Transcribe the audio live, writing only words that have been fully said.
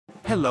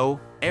Hello,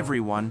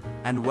 everyone,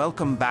 and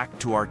welcome back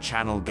to our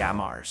channel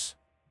Gamars.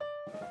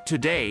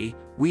 Today,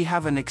 we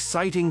have an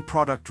exciting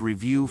product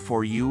review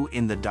for you.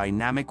 In the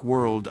dynamic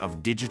world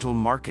of digital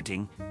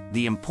marketing,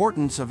 the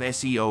importance of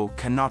SEO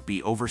cannot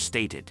be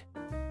overstated.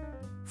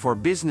 For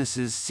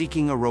businesses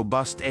seeking a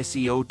robust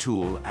SEO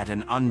tool at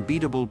an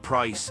unbeatable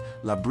price,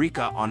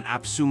 Labrika on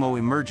AppSumo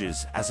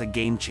emerges as a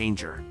game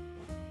changer.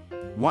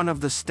 One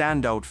of the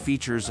standout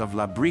features of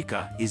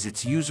Labrika is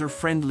its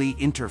user-friendly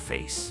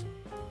interface.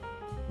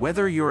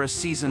 Whether you're a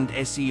seasoned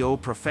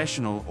SEO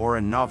professional or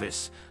a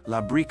novice,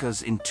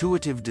 Labrika's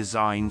intuitive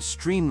design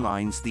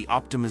streamlines the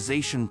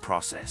optimization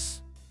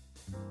process.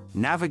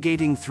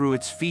 Navigating through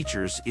its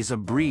features is a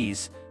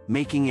breeze,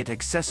 making it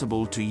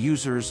accessible to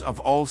users of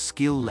all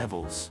skill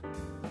levels.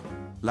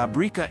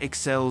 Labrika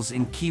excels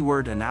in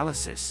keyword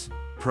analysis,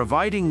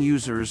 providing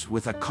users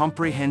with a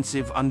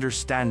comprehensive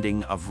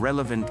understanding of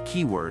relevant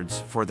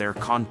keywords for their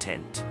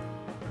content.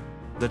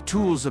 The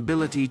tool's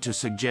ability to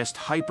suggest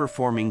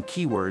high-performing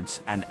keywords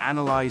and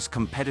analyze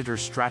competitor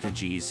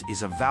strategies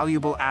is a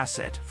valuable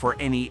asset for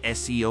any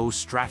SEO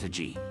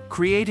strategy.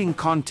 Creating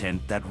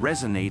content that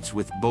resonates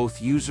with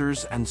both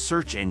users and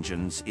search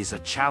engines is a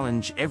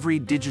challenge every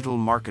digital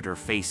marketer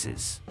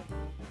faces.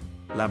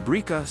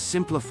 Labrika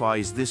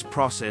simplifies this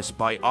process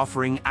by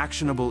offering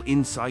actionable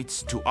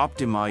insights to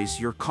optimize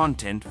your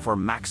content for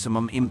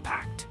maximum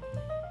impact.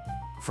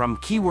 From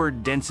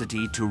keyword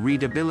density to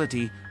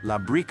readability,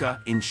 Labrika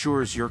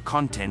ensures your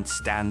content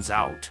stands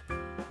out.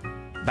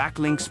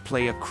 Backlinks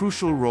play a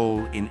crucial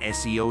role in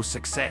SEO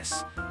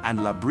success, and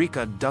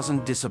Labrika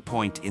doesn't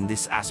disappoint in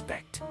this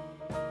aspect.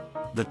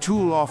 The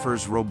tool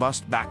offers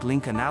robust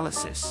backlink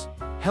analysis,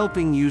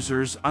 helping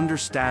users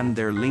understand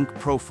their link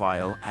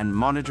profile and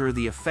monitor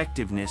the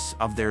effectiveness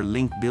of their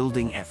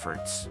link-building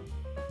efforts.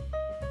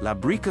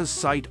 Labrika's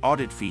site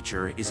audit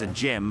feature is a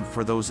gem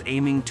for those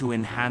aiming to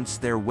enhance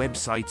their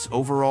website's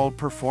overall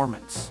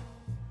performance.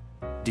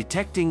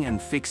 Detecting and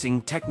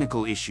fixing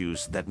technical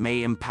issues that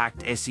may impact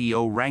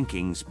SEO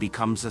rankings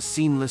becomes a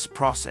seamless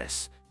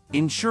process,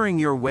 ensuring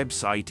your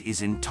website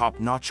is in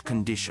top-notch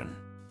condition.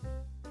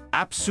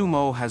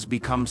 AppSumo has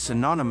become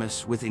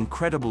synonymous with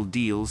incredible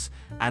deals,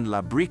 and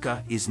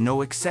Labrika is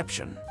no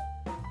exception.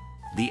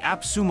 The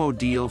AppSumo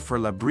deal for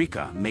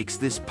Labrika makes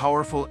this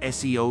powerful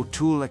SEO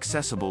tool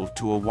accessible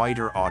to a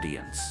wider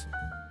audience.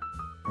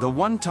 The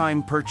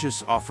one-time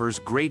purchase offers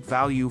great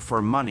value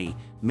for money,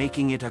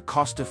 making it a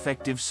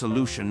cost-effective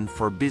solution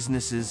for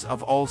businesses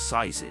of all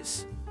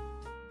sizes.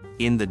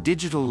 In the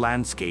digital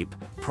landscape,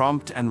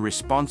 prompt and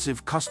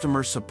responsive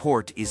customer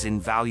support is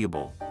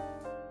invaluable.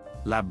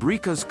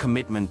 Labrika's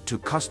commitment to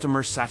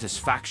customer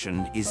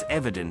satisfaction is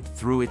evident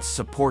through its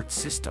support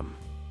system.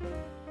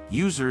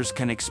 Users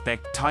can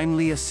expect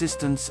timely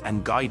assistance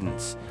and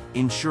guidance,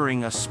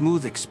 ensuring a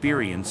smooth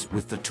experience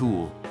with the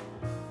tool.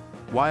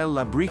 While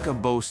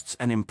Labrika boasts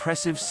an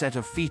impressive set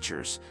of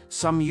features,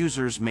 some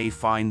users may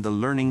find the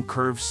learning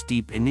curve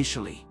steep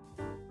initially.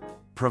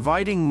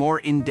 Providing more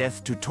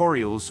in-depth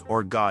tutorials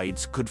or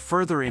guides could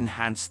further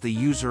enhance the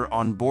user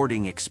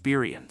onboarding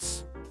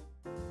experience.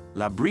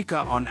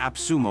 Labrika on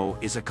AppSumo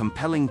is a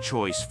compelling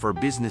choice for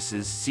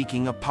businesses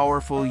seeking a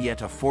powerful yet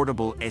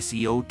affordable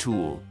SEO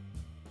tool.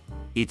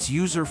 Its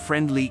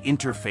user-friendly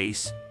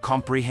interface,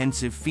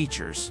 comprehensive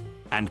features,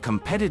 and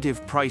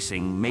competitive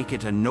pricing make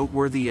it a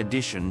noteworthy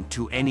addition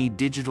to any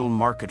digital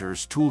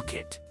marketer's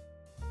toolkit.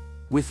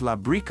 With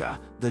Labrika,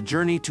 the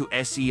journey to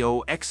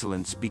SEO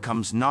excellence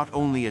becomes not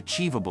only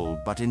achievable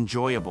but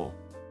enjoyable.